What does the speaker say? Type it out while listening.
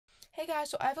Hey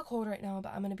guys, so I have a cold right now,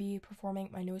 but I'm going to be performing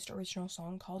my newest original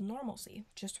song called Normalcy,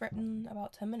 just written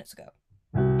about 10 minutes ago.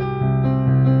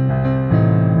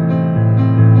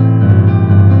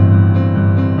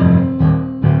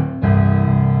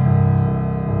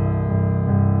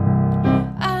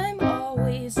 I'm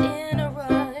always in a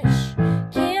rush,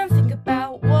 can't think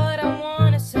about what I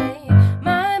want to say.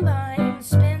 My mind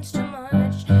spins too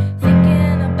much,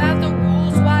 thinking about the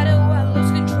rules. Why do I lose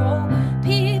control?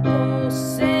 People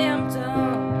say I'm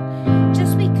dumb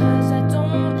just because I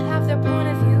don't have their point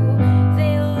of view.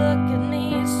 They look at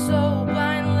me so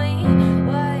blindly,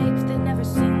 like they've never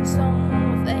seen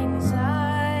someone with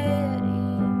anxiety.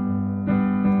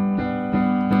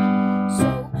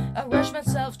 So I rush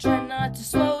myself, try not to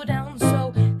slow